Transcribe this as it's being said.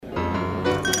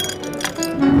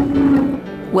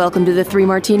Welcome to the Three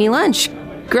Martini Lunch.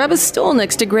 Grab a stool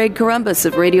next to Greg Columbus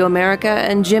of Radio America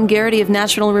and Jim Garrity of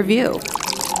National Review.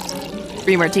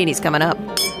 Three Martinis coming up.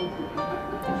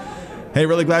 Hey,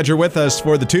 really glad you're with us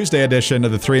for the Tuesday edition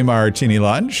of the Three Martini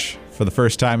Lunch. For the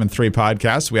first time in 3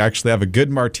 podcasts, we actually have a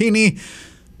good martini,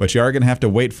 but you are going to have to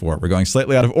wait for it. We're going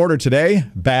slightly out of order today.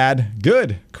 Bad,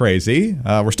 good, crazy.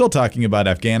 We're still talking about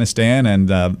Afghanistan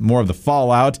and more of the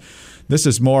fallout. This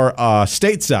is more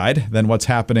stateside than what's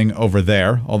happening over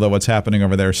there, although what's happening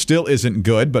over there still isn't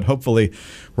good, but hopefully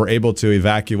we're able to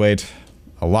evacuate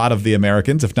a lot of the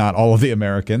Americans, if not all of the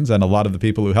Americans, and a lot of the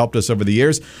people who helped us over the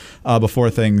years before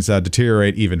things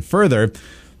deteriorate even further.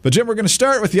 But Jim, we're going to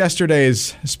start with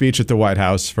yesterday's speech at the White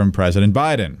House from President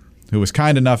Biden, who was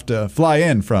kind enough to fly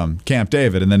in from Camp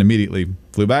David and then immediately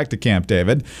flew back to Camp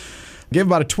David. Gave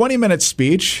about a 20-minute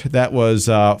speech that was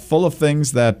full of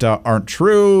things that aren't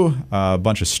true, a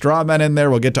bunch of straw men in there.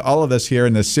 We'll get to all of this here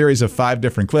in this series of 5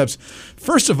 different clips.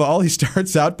 First of all, he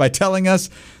starts out by telling us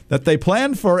that they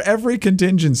plan for every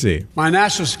contingency. My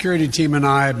national security team and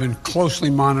I have been closely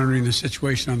monitoring the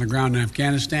situation on the ground in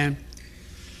Afghanistan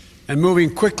and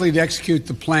moving quickly to execute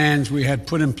the plans we had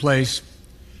put in place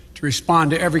to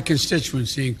respond to every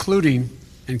constituency, including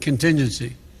and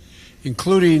contingency,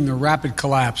 including the rapid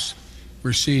collapse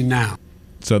we're seeing now.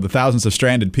 So the thousands of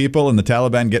stranded people and the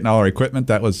Taliban getting all our equipment,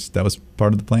 that was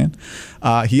part of the plan.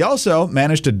 He also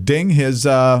managed to ding his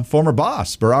former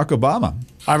boss, Barack Obama.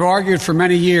 I've argued for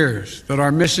many years that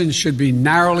our mission should be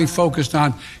narrowly focused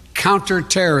on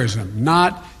counterterrorism,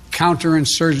 not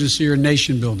counterinsurgency or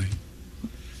nation building.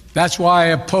 That's why I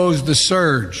opposed the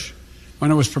surge when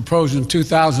it was proposed in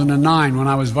 2009 when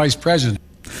I was vice president.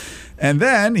 And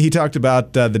then he talked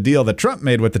about the deal that Trump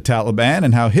made with the Taliban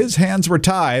and how his hands were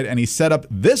tied, and he set up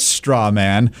this straw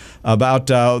man about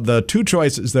the 2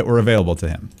 choices that were available to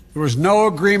him. There was no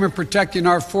agreement protecting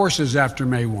our forces after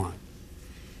May 1.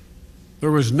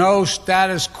 There was no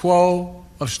status quo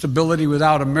of stability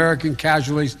without American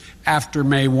casualties after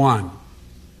May 1.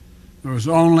 There was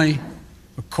only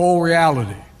the cold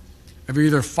reality of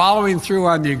either following through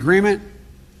on the agreement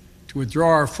to withdraw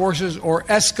our forces or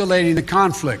escalating the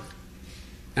conflict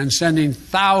and sending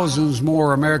thousands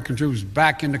more American troops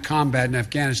back into combat in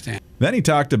Afghanistan. Then he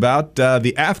talked about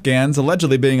the Afghans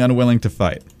allegedly being unwilling to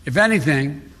fight. If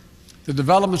anything, the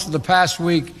developments of the past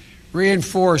week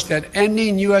reinforced that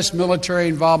ending U.S. military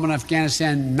involvement in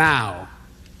Afghanistan now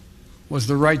was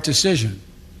the right decision.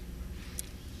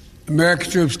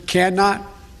 American troops cannot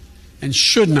and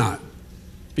should not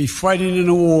be fighting in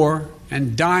a war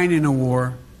and dying in a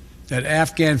war that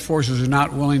Afghan forces are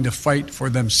not willing to fight for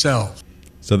themselves.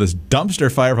 So this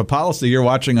dumpster fire of a policy you're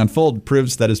watching unfold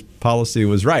proves that his policy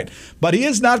was right. But he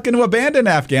is not going to abandon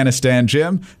Afghanistan,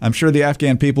 Jim. I'm sure the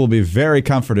Afghan people will be very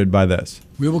comforted by this.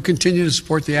 We will continue to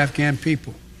support the Afghan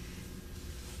people.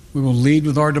 We will lead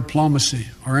with our diplomacy,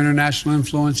 our international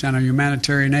influence, and our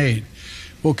humanitarian aid.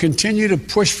 We'll continue to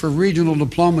push for regional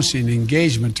diplomacy and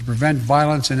engagement to prevent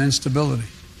violence and instability.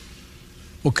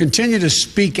 We'll continue to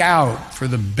speak out for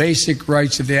the basic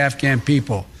rights of the Afghan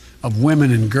people, of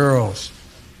women and girls,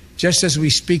 just as we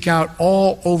speak out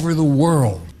all over the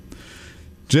world.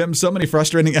 Jim, so many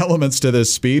frustrating elements to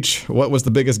this speech. What was the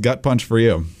biggest gut punch for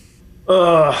you?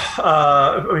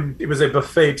 I mean, it was a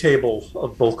buffet table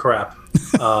of bull crap,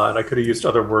 and I could have used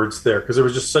other words there because there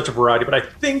was just such a variety. But I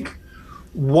think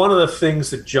one of the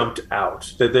things that jumped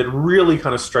out that really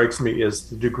kind of strikes me is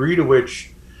the degree to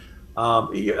which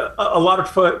a lot of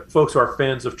folks who are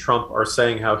fans of Trump are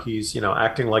saying how he's,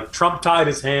 acting like Trump tied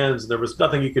his hands and there was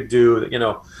nothing he could do, that,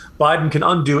 Biden can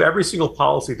undo every single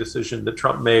policy decision that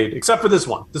Trump made, except for this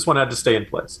one. This one had to stay in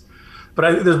place.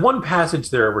 But there's one passage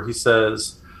there where he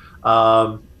says,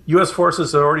 U.S.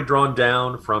 forces are already drawn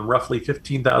down from roughly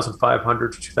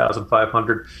 15,500 to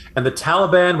 2,500, and the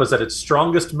Taliban was at its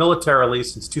strongest militarily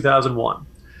since 2001.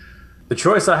 The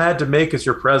choice I had to make as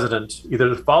your president, either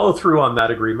to follow through on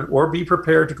that agreement or be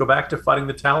prepared to go back to fighting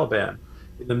the Taliban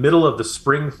in the middle of the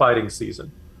spring fighting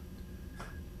season.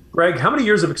 Greg, how many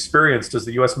years of experience does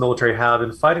the U.S. military have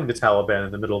in fighting the Taliban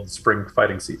in the middle of the spring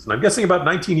fighting season? I'm guessing about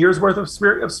 19 years worth of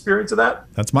experience of that.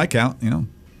 That's my count,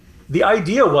 The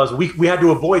idea was we had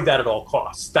to avoid that at all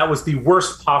costs. That was the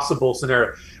worst possible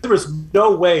scenario. There was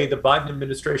no way the Biden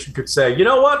administration could say, you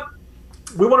know what?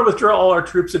 We want to withdraw all our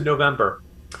troops in November.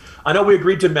 I know we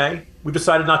agreed to May. We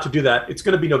decided not to do that. It's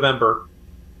going to be November.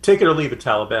 Take it or leave it,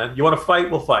 Taliban. You want to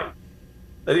fight? We'll fight.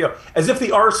 As if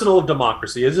the arsenal of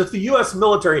democracy, as if the U.S.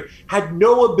 military had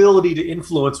no ability to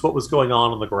influence what was going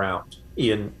on the ground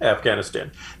in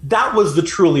Afghanistan. That was the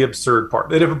truly absurd part.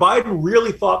 That if Biden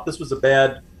really thought this was a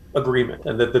bad agreement,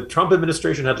 and that the Trump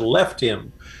administration had left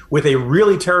him with a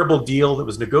really terrible deal that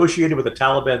was negotiated with the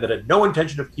Taliban that had no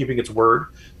intention of keeping its word.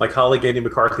 My colleague Andy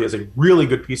McCarthy has a really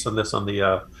good piece on this on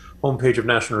the homepage of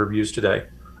National Reviews today.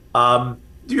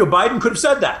 Biden could have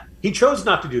said that. He chose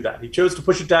not to do that. He chose to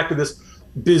push it back to this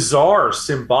bizarre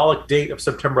symbolic date of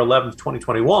September 11th,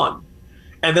 2021.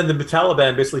 And then the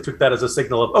Taliban basically took that as a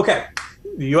signal of, okay,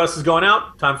 the U.S. is going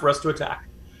out, time for us to attack.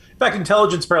 In fact,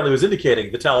 intelligence apparently was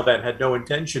indicating the Taliban had no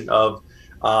intention of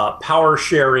power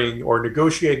sharing or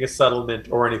negotiating a settlement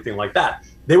or anything like that.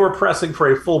 They were pressing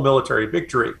for a full military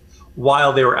victory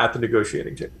while they were at the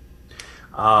negotiating table.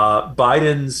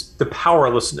 The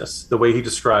powerlessness, the way he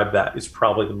described that, is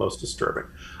probably the most disturbing.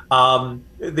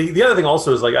 The other thing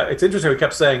also is, like, it's interesting. He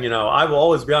kept saying, I will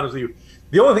always be honest with you.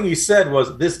 The only thing he said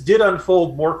was, this did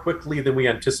unfold more quickly than we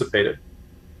anticipated.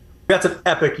 That's an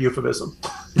epic euphemism.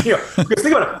 Because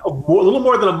think about it, a little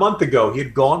more than a month ago, he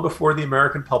had gone before the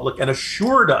American public and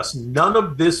assured us none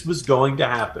of this was going to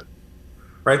happen,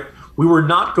 right? We were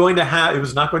not going to have, it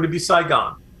was not going to be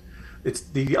Saigon. It's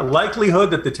the likelihood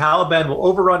that the Taliban will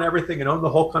overrun everything and own the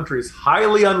whole country is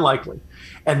highly unlikely.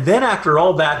 And then after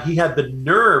all that, he had the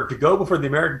nerve to go before the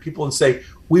American people and say,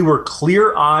 we were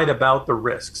clear-eyed about the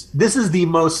risks. This is the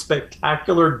most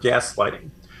spectacular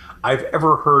gaslighting I've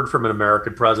ever heard from an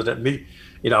American president.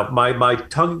 My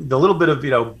tongue, the little bit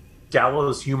of,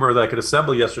 gallows humor that I could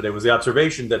assemble yesterday was the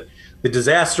observation that the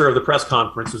disaster of the press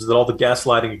conference was that all the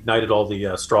gaslighting ignited all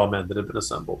the straw men that had been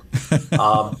assembled.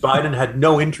 Biden had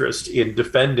no interest in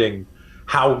defending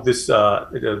how this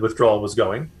withdrawal was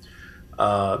going.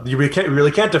 You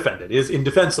really can't defend it. It is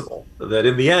indefensible. That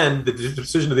in the end, the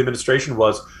decision of the administration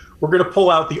was, we're going to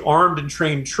pull out the armed and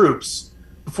trained troops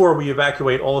before we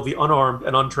evacuate all of the unarmed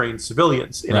and untrained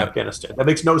civilians in Afghanistan. That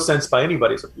makes no sense by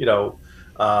anybody's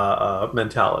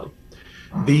mentality.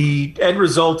 The end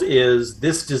result is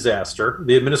this disaster.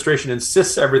 The administration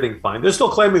insists everything's fine. They're still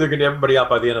claiming they're going to get everybody out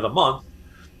by the end of the month.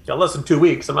 Got less than 2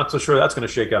 weeks. I'm not so sure that's going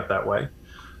to shake out that way.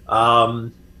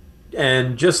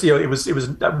 And just, it was.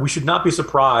 We should not be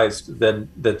surprised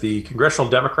that the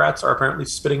congressional Democrats are apparently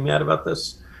spitting mad about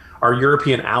this. Our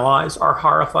European allies are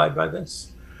horrified by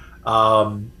this. As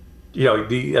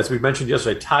we mentioned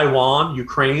yesterday, Taiwan,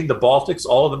 Ukraine, the Baltics,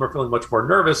 all of them are feeling much more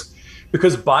nervous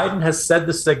because Biden has said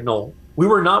the signal, we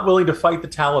were not willing to fight the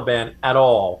Taliban at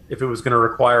all if it was going to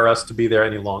require us to be there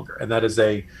any longer. And that is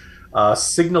a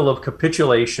signal of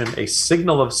capitulation, a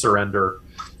signal of surrender.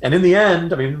 And in the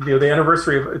end, the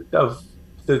anniversary of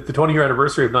the 20-year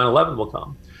anniversary of 9/11 will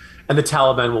come, and the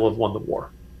Taliban will have won the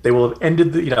war. They will have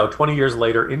ended 20 years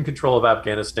later in control of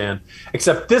Afghanistan,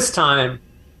 except this time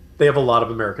they have a lot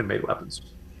of American-made weapons.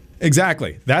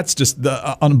 Exactly. That's just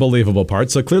the unbelievable part.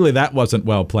 So clearly that wasn't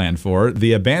well planned for.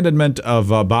 The abandonment of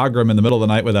Bagram in the middle of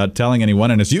the night without telling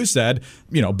anyone. And as you said,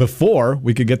 before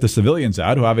we could get the civilians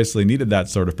out who obviously needed that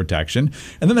sort of protection.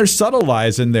 And then there's subtle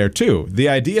lies in there, too. The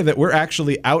idea that we're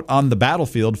actually out on the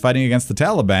battlefield fighting against the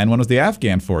Taliban when it was the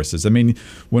Afghan forces.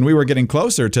 When we were getting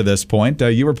closer to this point,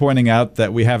 you were pointing out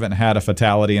that we haven't had a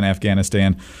fatality in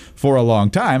Afghanistan for a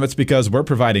long time. It's because we're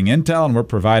providing intel and we're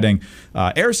providing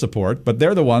air support, but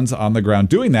they're the ones on the ground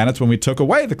doing that. It's when we took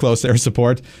away the close air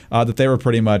support that they were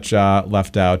pretty much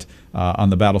left out on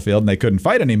the battlefield and they couldn't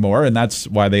fight anymore, and that's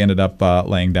why they ended up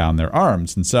laying down their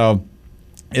arms. And so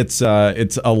it's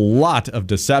a lot of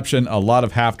deception, a lot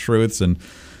of half-truths and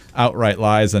outright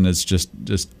lies, and it's just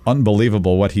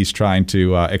unbelievable what he's trying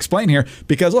to explain here.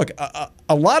 Because, look,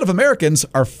 a lot of Americans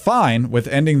are fine with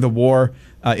ending the war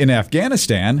in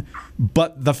Afghanistan,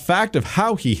 but the fact of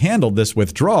how he handled this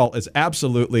withdrawal is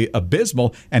absolutely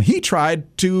abysmal, and he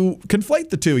tried to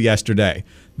conflate the two yesterday,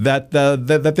 that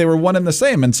they were one and the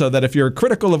same, and so that if you're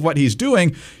critical of what he's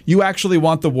doing, you actually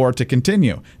want the war to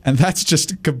continue. And that's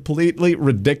just a completely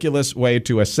ridiculous way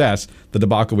to assess the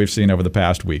debacle we've seen over the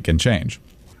past week and change.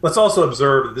 Let's also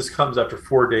observe that this comes after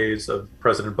 4 days of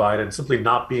President Biden simply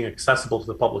not being accessible to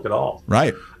the public at all.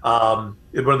 Right. One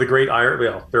of the great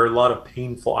there are a lot of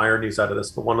painful ironies out of this,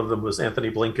 but one of them was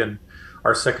Anthony Blinken,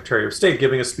 our Secretary of State,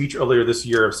 giving a speech earlier this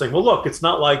year of saying, well, look, it's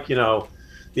not like,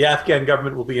 the Afghan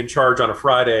government will be in charge on a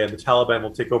Friday and the Taliban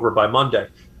will take over by Monday.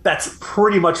 That's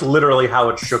pretty much literally how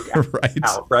it shook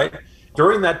out, right?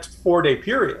 During that 4-day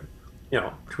period,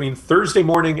 between Thursday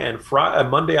morning and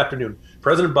Monday afternoon,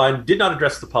 President Biden did not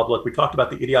address the public. We talked about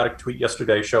the idiotic tweet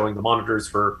yesterday showing the monitors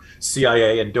for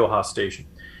CIA and Doha Station.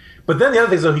 But then the other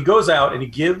thing is, though, he goes out and he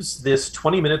gives this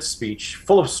 20-minute speech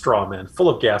full of straw men, full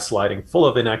of gaslighting, full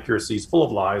of inaccuracies, full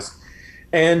of lies,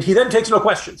 and he then takes no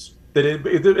questions.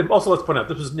 Also, let's point out,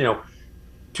 this was,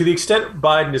 to the extent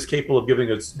Biden is capable of giving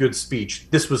a good speech,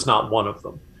 this was not one of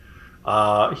them.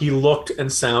 He looked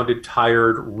and sounded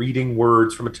tired, reading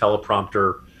words from a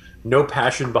teleprompter, no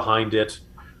passion behind it.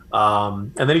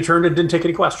 And then he turned and didn't take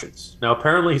any questions. Now,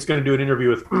 apparently, he's going to do an interview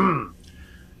with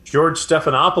George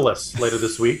Stephanopoulos later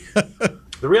this week.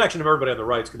 The reaction of everybody on the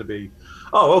right is going to be,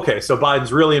 oh, okay, so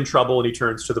Biden's really in trouble, and he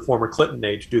turns to the former Clinton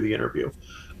aide to do the interview.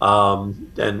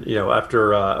 And,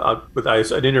 after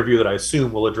an interview that I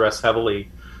assume will address heavily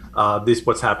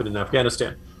what's happened in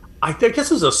Afghanistan. I guess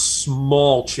there's a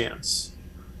small chance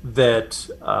that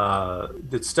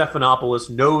Stephanopoulos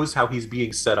knows how he's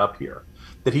being set up here,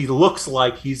 that he looks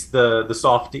like he's the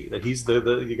softie, that he's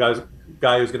the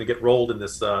guy who's going to get rolled in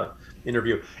this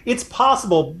interview. It's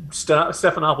possible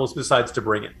Stephanopoulos decides to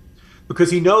bring it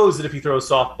because he knows that if he throws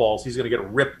softballs, he's going to get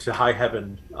ripped to high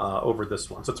heaven over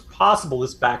this one. So it's possible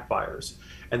this backfires,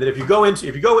 and that if you go went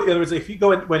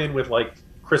in with like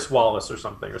Chris Wallace or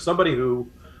something, or somebody who.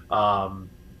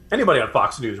 Anybody on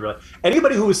Fox News, really.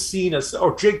 Anybody who is seen as,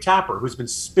 or Jake Tapper, who's been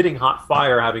spitting hot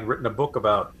fire, having written a book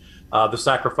about the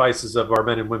sacrifices of our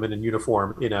men and women in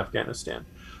uniform in Afghanistan.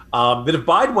 That if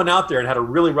Biden went out there and had a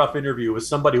really rough interview with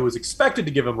somebody who was expected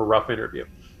to give him a rough interview,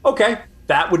 okay,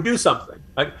 that would do something.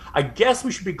 I guess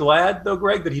we should be glad, though,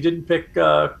 Greg, that he didn't pick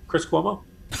Chris Cuomo.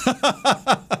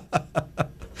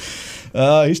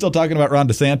 He's still talking about Ron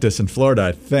DeSantis in Florida,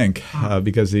 I think,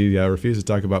 because he refuses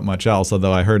to talk about much else,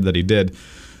 although I heard that he did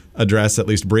address, at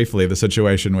least briefly, the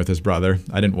situation with his brother.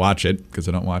 I didn't watch it because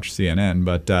I don't watch CNN,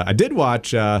 but I did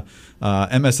watch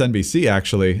MSNBC,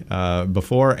 actually,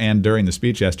 before and during the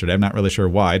speech yesterday. I'm not really sure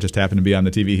why. It just happened to be on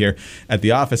the TV here at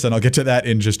the office, and I'll get to that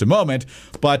in just a moment.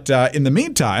 But in the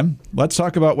meantime, let's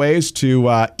talk about ways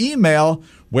to email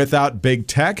without big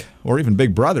tech, or even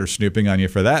Big Brother snooping on you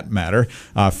for that matter.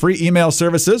 Free email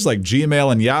services like Gmail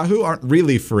and Yahoo aren't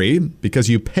really free because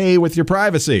you pay with your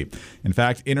privacy. In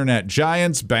fact, internet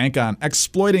giants bank on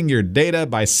exploiting your data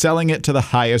by selling it to the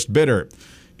highest bidder.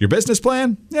 Your business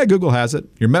plan? Yeah, Google has it.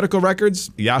 Your medical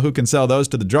records? Yahoo can sell those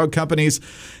to the drug companies.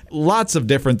 Lots of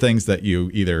different things that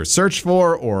you either search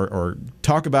for or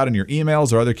talk about in your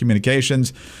emails or other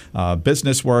communications,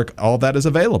 business work, all that is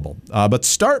available. But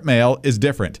StartMail is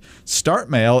different.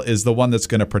 StartMail is the one that's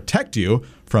going to protect you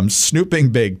from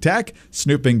snooping big tech,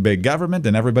 snooping big government,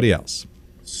 and everybody else.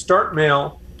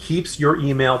 StartMail keeps your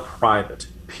email private,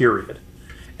 period.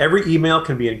 Every email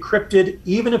can be encrypted,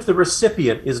 even if the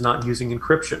recipient is not using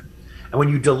encryption. And when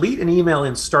you delete an email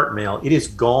in StartMail, it is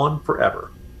gone forever.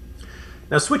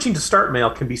 Now, switching to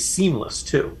StartMail can be seamless,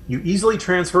 too. You easily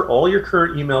transfer all your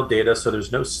current email data, so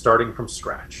there's no starting from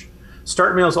scratch.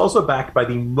 StartMail is also backed by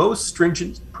the most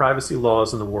stringent privacy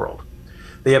laws in the world.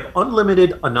 They have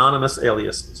unlimited anonymous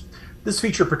aliases. This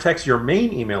feature protects your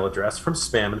main email address from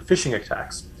spam and phishing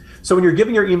attacks. So when you're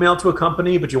giving your email to a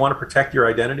company, but you want to protect your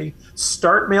identity,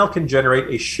 StartMail can generate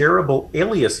a shareable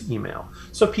alias email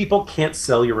so people can't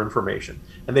sell your information,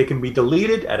 and they can be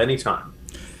deleted at any time.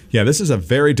 Yeah, this is a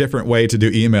very different way to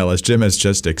do email, as Jim has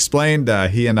just explained.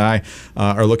 He and I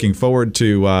are looking forward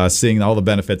to seeing all the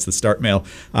benefits that StartMail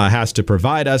has to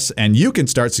provide us. And you can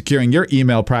start securing your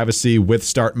email privacy with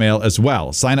StartMail as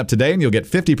well. Sign up today and you'll get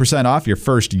 50% off your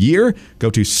first year. Go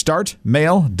to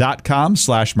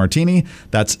startmail.com/martini.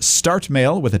 That's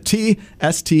StartMail with a T,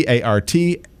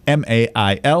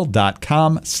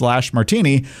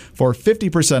 StartMail.com/martini for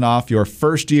 50% off your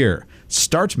first year.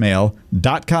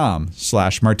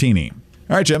 Startmail.com/martini.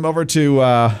 All right, Jim, over to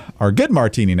our good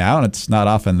martini now. And it's not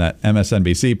often that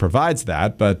MSNBC provides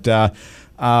that, but that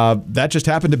just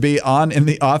happened to be on in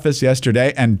the office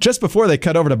yesterday. And just before they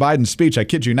cut over to Biden's speech, I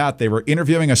kid you not, they were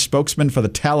interviewing a spokesman for the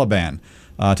Taliban,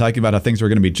 talking about how things were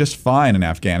going to be just fine in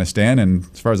Afghanistan. And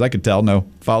as far as I could tell, no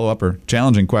follow-up or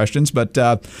challenging questions. But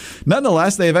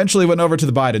nonetheless, they eventually went over to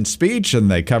the Biden speech and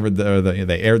they covered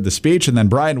they aired the speech. And then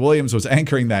Brian Williams was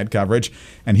anchoring that coverage.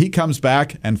 And he comes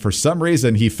back, and for some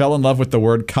reason, he fell in love with the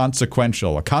word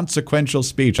consequential, a consequential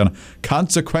speech on a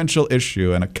consequential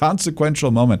issue and a consequential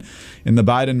moment in the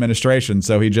Biden administration.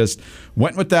 So he just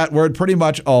went with that word pretty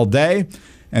much all day.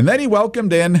 And then he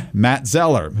welcomed in Matt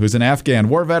Zeller, who's an Afghan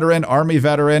war veteran, Army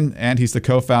veteran, and he's the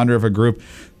co-founder of a group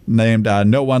named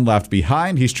No One Left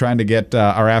Behind. He's trying to get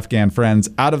our Afghan friends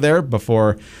out of there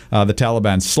before the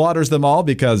Taliban slaughters them all,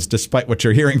 because despite what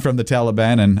you're hearing from the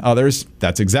Taliban and others,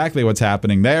 that's exactly what's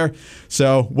happening there.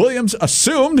 So Williams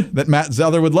assumed that Matt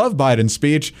Zeller would love Biden's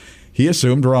speech. He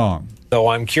assumed wrong. So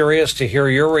I'm curious to hear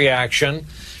your reaction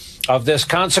of this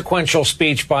consequential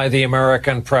speech by the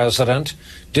American president.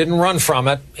 Didn't run from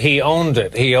it. He owned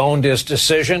it. He owned his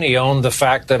decision. He owned the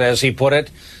fact that, as he put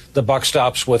it, the buck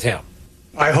stops with him.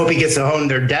 I hope he gets to own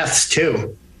their deaths,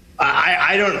 too.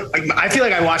 I feel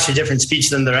like I watched a different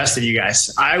speech than the rest of you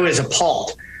guys. I was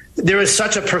appalled There was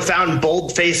such a profound,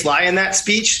 bold-faced lie in that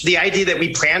speech. The idea that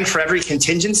we planned for every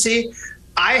contingency.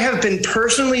 I have been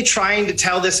personally trying to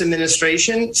tell this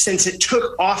administration since it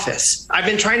took office. I've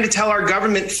been trying to tell our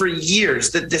government for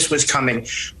years that this was coming.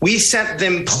 We sent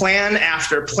them plan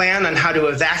after plan on how to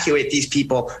evacuate these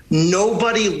people.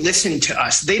 Nobody listened to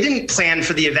us. They didn't plan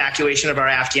for the evacuation of our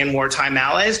Afghan wartime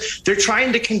allies. They're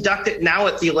trying to conduct it now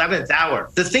at the 11th hour.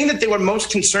 The thing that they were most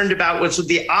concerned about was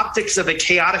the optics of a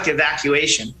chaotic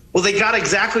evacuation. Well, they got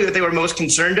exactly what they were most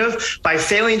concerned of by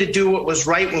failing to do what was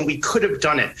right when we could have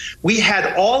done it. We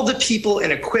had all the people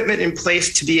and equipment in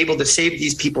place to be able to save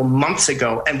these people months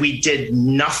ago, and we did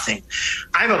nothing.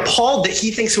 I'm appalled that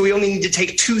he thinks we only need to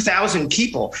take 2,000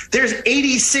 people. There's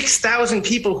 86,000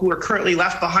 people who are currently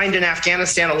left behind in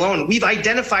Afghanistan alone. We've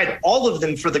identified all of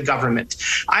them for the government.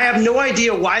 I have no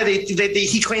idea why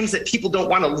he claims that people don't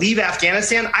want to leave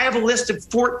Afghanistan. I have a list of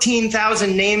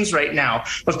 14,000 names right now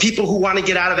of people who want to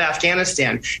get out of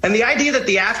Afghanistan. And the idea that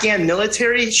the Afghan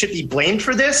military should be blamed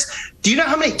for this, do you know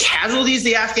how many casualties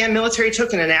the Afghan military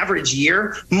took in an average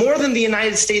year? More than the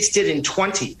United States did in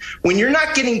 20. When you're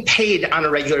not getting paid on a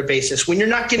regular basis, when you're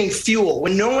not getting fuel,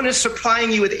 when no one is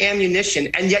supplying you with ammunition,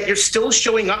 and yet you're still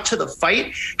showing up to the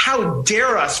fight, how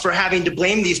dare us for having to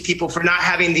blame these people for not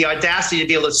having the audacity to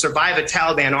be able to survive a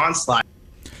Taliban onslaught?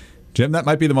 Jim, that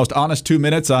might be the most honest 2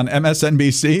 minutes on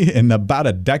MSNBC in about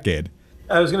a decade.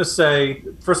 I was going to say,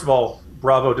 first of all,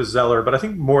 bravo to Zeller, but I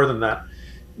think more than that,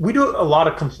 we do a lot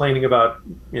of complaining about,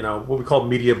 what we call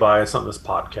media bias on this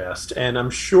podcast. And I'm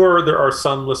sure there are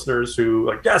some listeners who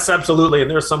like, yes, absolutely.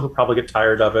 And there are some who probably get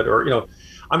tired of it. Or,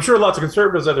 I'm sure lots of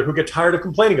conservatives out there who get tired of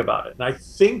complaining about it. And I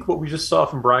think what we just saw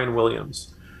from Brian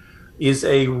Williams is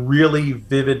a really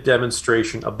vivid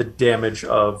demonstration of the damage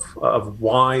of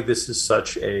why this is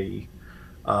such a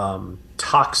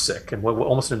toxic and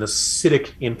almost an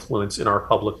acidic influence in our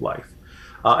public life.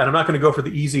 And I'm not going to go for the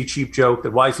easy, cheap joke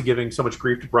that why is he giving so much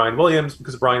grief to Brian Williams?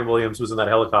 Because Brian Williams was in that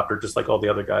helicopter just like all the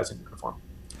other guys in uniform.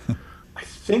 I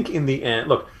think in the end,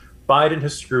 look, Biden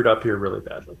has screwed up here really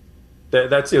badly.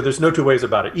 That's there's no two ways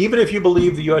about it. Even if you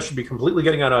believe the U.S. should be completely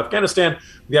getting out of Afghanistan,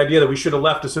 the idea that we should have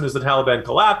left as soon as the Taliban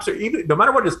collapsed, or even no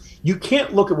matter what it is, you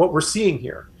can't look at what we're seeing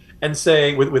here and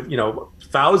say with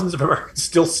thousands of Americans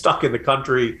still stuck in the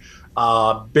country,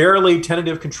 barely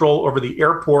tentative control over the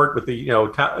airport with the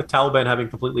Taliban having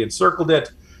completely encircled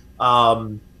it,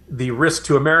 the risk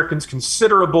to Americans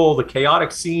considerable, the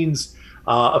chaotic scenes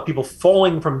of people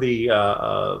falling from the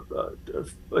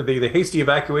hasty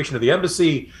evacuation of the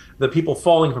embassy, the people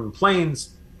falling from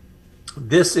planes.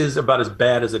 This is about as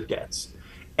bad as it gets.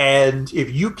 And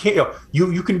if you can't,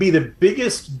 you can be the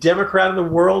biggest Democrat in the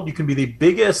world, you can be the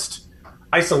biggest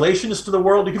isolationist to the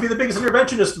world, you can be the biggest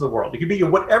interventionist to the world, you can be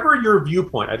whatever your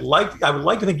viewpoint. I would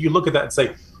like to think you look at that and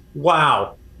say,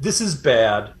 wow, this is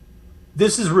bad.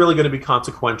 This is really going to be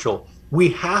consequential. We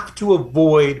have to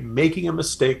avoid making a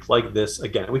mistake like this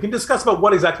again. We can discuss about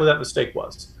what exactly that mistake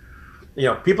was.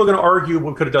 People are going to argue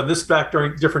we could have done this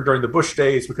different during the Bush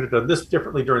days. We could have done this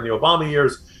differently during the Obama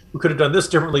years. We could have done this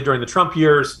differently during the Trump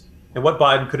years, and what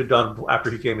Biden could have done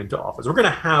after he came into office. We're going to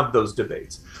have those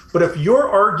debates. But if your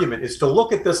argument is to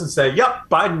look at this and say, yep,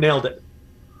 Biden nailed it.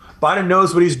 Biden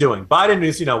knows what he's doing. Biden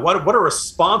is, what a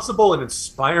responsible and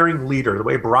inspiring leader. The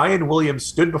way Brian Williams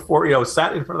stood before,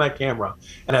 sat in front of that camera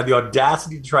and had the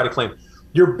audacity to try to claim.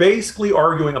 You're basically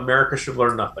arguing America should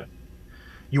learn nothing.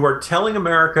 You are telling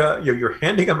America, you're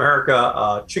handing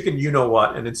America chicken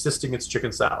you-know-what and insisting it's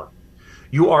chicken salad.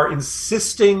 You are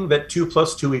insisting that 2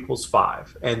 + 2 =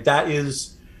 5. And that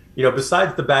is,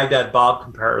 besides the Baghdad Bob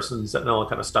comparisons and all that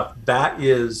kind of stuff, that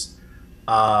is,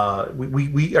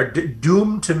 we are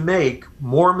doomed to make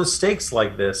more mistakes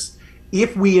like this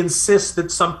if we insist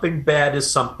that something bad is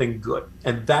something good.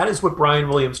 And that is what Brian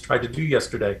Williams tried to do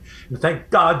yesterday. And thank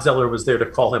God Zeller was there to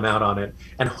call him out on it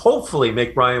and hopefully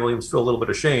make Brian Williams feel a little bit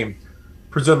ashamed,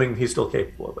 presuming he's still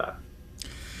capable of that.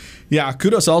 Yeah,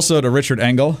 kudos also to Richard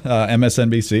Engel,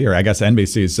 MSNBC, or I guess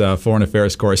NBC's foreign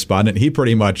affairs correspondent. He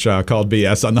pretty much called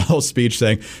BS on the whole speech,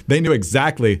 saying they knew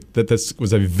exactly that this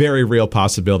was a very real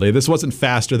possibility. This wasn't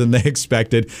faster than they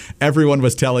expected. Everyone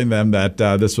was telling them that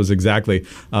this was exactly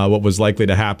what was likely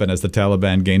to happen as the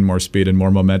Taliban gained more speed and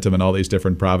more momentum in all these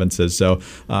different provinces. So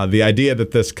the idea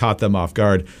that this caught them off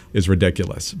guard is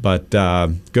ridiculous. But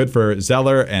good for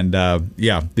Zeller. And I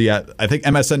think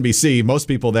MSNBC, most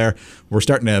people there were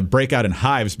starting to break out in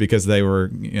hives because they were,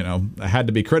 had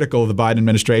to be critical of the Biden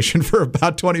administration for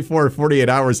about 24 or 48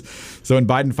 hours. So when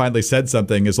Biden finally said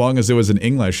something, as long as it was in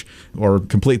English or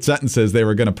complete sentences, they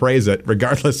were going to praise it,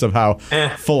 regardless of how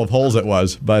full of holes it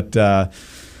was. But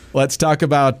Let's talk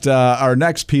about our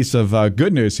next piece of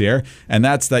good news here, and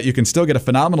that's that you can still get a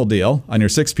phenomenal deal on your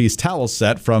 6-piece towel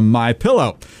set from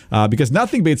MyPillow, because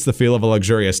nothing beats the feel of a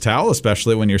luxurious towel,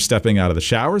 especially when you're stepping out of the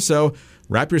shower. So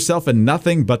wrap yourself in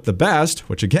nothing but the best,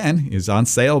 which again is on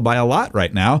sale by a lot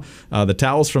right now. The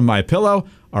towels from MyPillow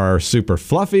are super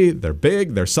fluffy, they're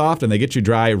big, they're soft, and they get you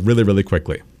dry really, really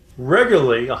quickly.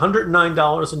 Regularly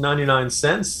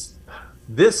 $109.99.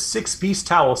 This 6-piece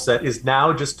towel set is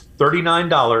now just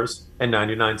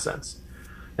 $39.99.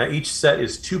 Now each set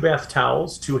is 2 bath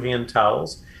towels, 2 hand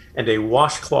towels, and a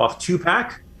washcloth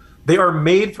 2-pack. They are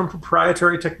made from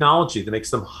proprietary technology that makes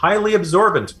them highly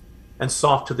absorbent and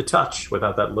soft to the touch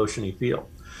without that lotiony feel.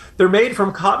 They're made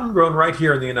from cotton grown right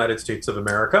here in the United States of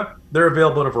America. They're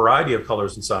available in a variety of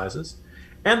colors and sizes,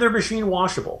 and they're machine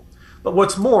washable. But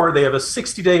what's more, they have a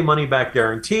 60-day money-back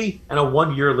guarantee and a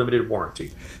 1-year limited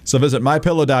warranty. So visit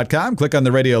MyPillow.com, click on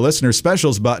the Radio Listener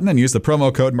Specials button, and use the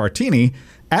promo code Martini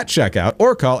at checkout,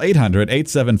 or call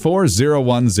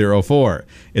 800-874-0104.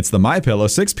 It's the MyPillow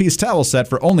 6-piece towel set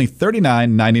for only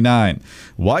 $39.99.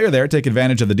 While you're there, take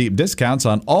advantage of the deep discounts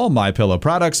on all MyPillow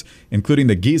products, including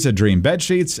the Giza Dream bed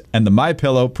sheets and the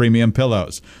MyPillow premium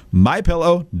pillows.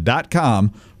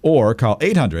 MyPillow.com, or call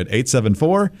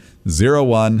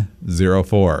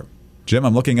 800-874-0104. Jim,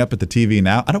 I'm looking up at the TV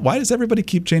now. Why does everybody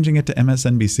keep changing it to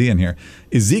MSNBC in here?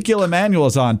 Ezekiel Emanuel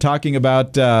is on talking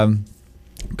about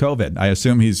COVID. I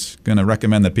assume he's going to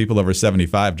recommend that people over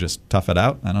 75 just tough it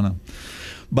out. I don't know.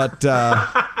 But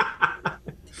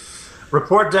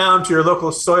report down to your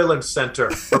local Soylent Center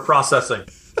for processing.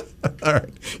 All right.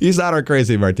 He's not our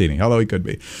crazy Martini, although he could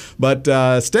be.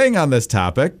 But staying on this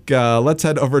topic, let's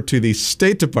head over to the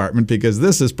State Department, because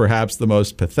this is perhaps the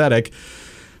most pathetic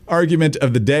argument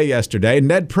of the day yesterday.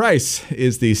 Ned Price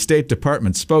is the State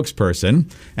Department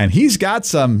spokesperson, and he's got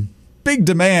some big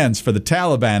demands for the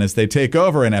Taliban as they take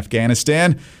over in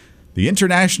Afghanistan. The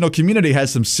international community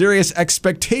has some serious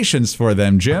expectations for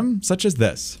them, Jim, such as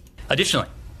this. Additionally,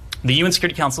 the UN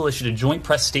Security Council issued a joint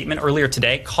press statement earlier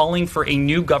today calling for a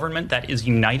new government that is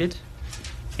united,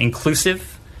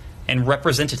 inclusive, and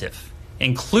representative,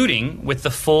 including with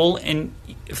the full and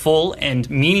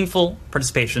meaningful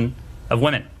participation of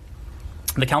women.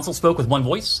 The Council spoke with one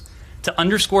voice to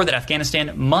underscore that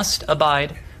Afghanistan must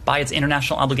abide by its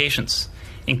international obligations,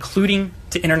 including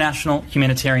to international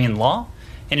humanitarian law,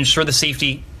 and ensure the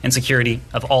safety and security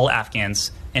of all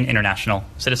Afghans and international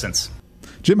citizens.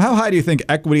 Jim, how high do you think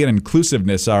equity and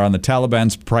inclusiveness are on the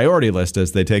Taliban's priority list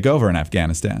as they take over in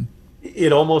Afghanistan?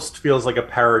 It almost feels like a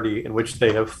parody in which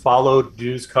they have followed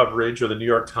news coverage or the New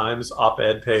York Times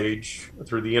op-ed page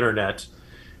through the internet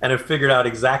and have figured out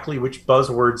exactly which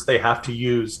buzzwords they have to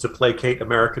use to placate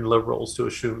American liberals to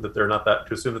assume that they're not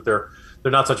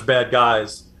such bad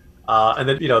guys. And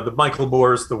then, the Michael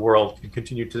Moores of the world can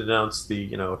continue to denounce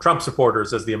the, Trump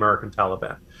supporters as the American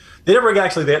Taliban. They never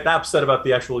actually get upset about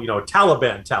the actual,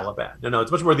 Taliban. No,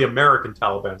 it's much more the American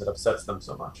Taliban that upsets them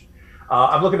so much.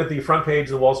 I'm looking at the front page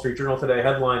of the Wall Street Journal today,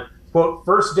 headline, quote,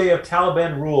 "First day of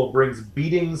Taliban rule brings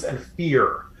beatings and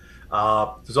fear."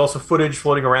 There's also footage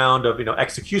floating around of,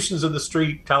 executions in the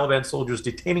street, Taliban soldiers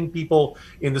detaining people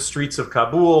in the streets of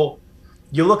Kabul.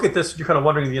 You look at this, you're kind of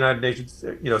wondering, the United Nations,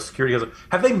 Security Council,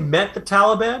 have they met the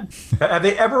Taliban? Have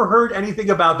they ever heard anything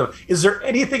about them? Is there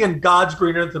anything in God's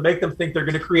green earth to make them think they're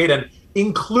going to create an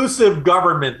inclusive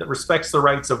government that respects the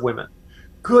rights of women?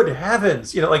 Good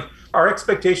heavens. Our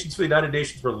expectations for the United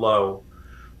Nations were low,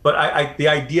 but the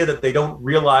idea that they don't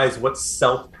realize what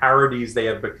self-parodies they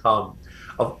have become,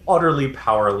 of utterly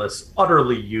powerless,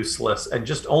 utterly useless, and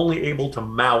just only able to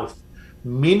mouth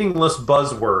meaningless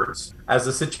buzzwords as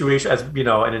the situation, as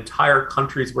an entire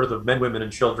country's worth of men, women,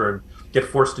 and children get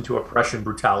forced into oppression,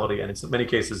 brutality, and in many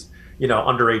cases,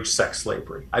 underage sex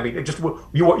slavery. I mean,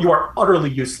 you are utterly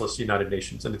useless, United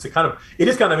Nations, and it is kind of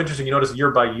interesting. You notice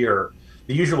year by year,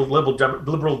 the usual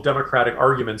liberal democratic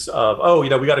arguments of, we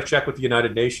got to check with the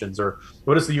United Nations, or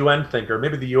what does the UN think, or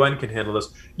maybe the UN can handle this.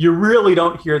 You really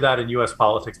don't hear that in U.S.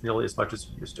 politics nearly as much as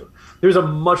you used to. There's a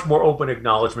much more open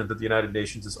acknowledgement that the United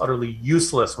Nations is utterly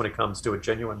useless when it comes to a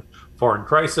genuine foreign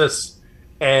crisis.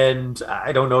 And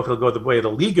I don't know if it'll go the way of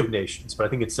the League of Nations, but I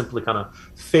think it's simply kind of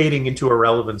fading into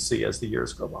irrelevancy as the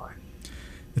years go by.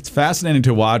 It's fascinating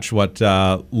to watch what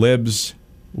libs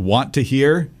want to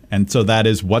hear, and so that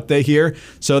is what they hear.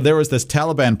 So there was this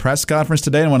Taliban press conference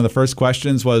today, and one of the first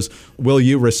questions was, will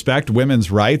you respect women's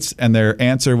rights? And their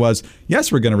answer was,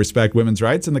 yes, we're going to respect women's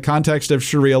rights in the context of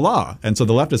Sharia law. And so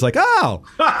the left is like, oh,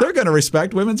 they're going to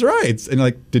respect women's rights. And you're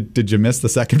like, did you miss the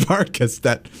second part? Because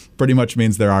that pretty much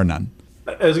means there are none.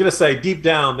 I was going to say, deep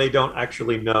down, they don't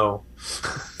actually know.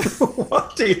 That's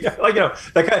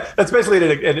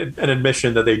basically an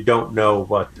admission that they don't know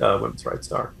what women's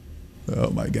rights are. Oh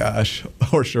my gosh,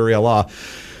 or Sharia law.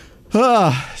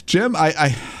 Jim,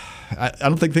 I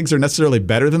don't think things are necessarily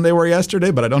better than they were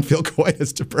yesterday, but I don't feel quite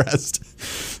as depressed.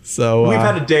 So we've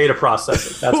had a day to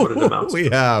process it. That's what it amounts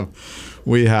to.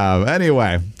 We have.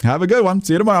 Anyway, have a good one.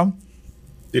 See you tomorrow.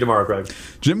 See you tomorrow, Greg.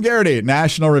 Jim Garrity,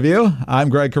 National Review. I'm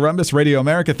Greg Corombos, Radio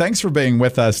America. Thanks for being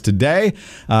with us today.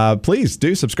 Please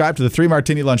do subscribe to the 3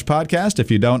 Martini Lunch podcast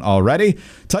if you don't already.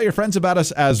 Tell your friends about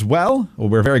us as well.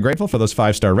 We're very grateful for those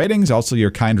 5-star ratings, also your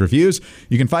kind reviews.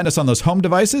 You can find us on those home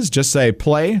devices. Just say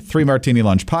play 3 Martini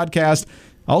Lunch podcast.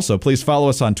 Also, please follow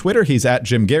us on Twitter. He's at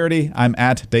Jim Garrity. I'm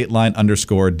at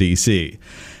Dateline_DC.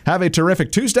 Have a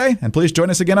terrific Tuesday, and please join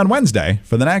us again on Wednesday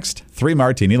for the next 3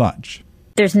 Martini Lunch.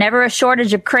 There's never a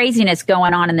shortage of craziness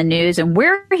going on in the news, and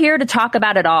we're here to talk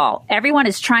about it all. Everyone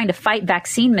is trying to fight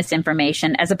vaccine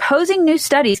misinformation as opposing new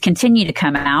studies continue to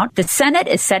come out. The Senate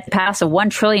is set to pass a $1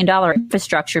 trillion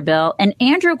infrastructure bill, and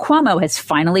Andrew Cuomo has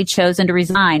finally chosen to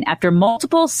resign after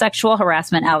multiple sexual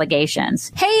harassment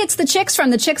allegations. Hey, it's the Chicks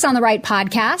from the Chicks on the Right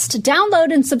podcast.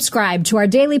 Download and subscribe to our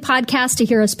daily podcast to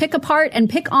hear us pick apart and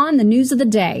pick on the news of the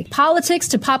day. Politics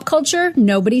to pop culture,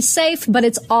 nobody's safe, but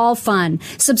it's all fun.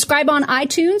 Subscribe on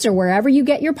iTunes or wherever you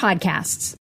get your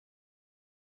podcasts.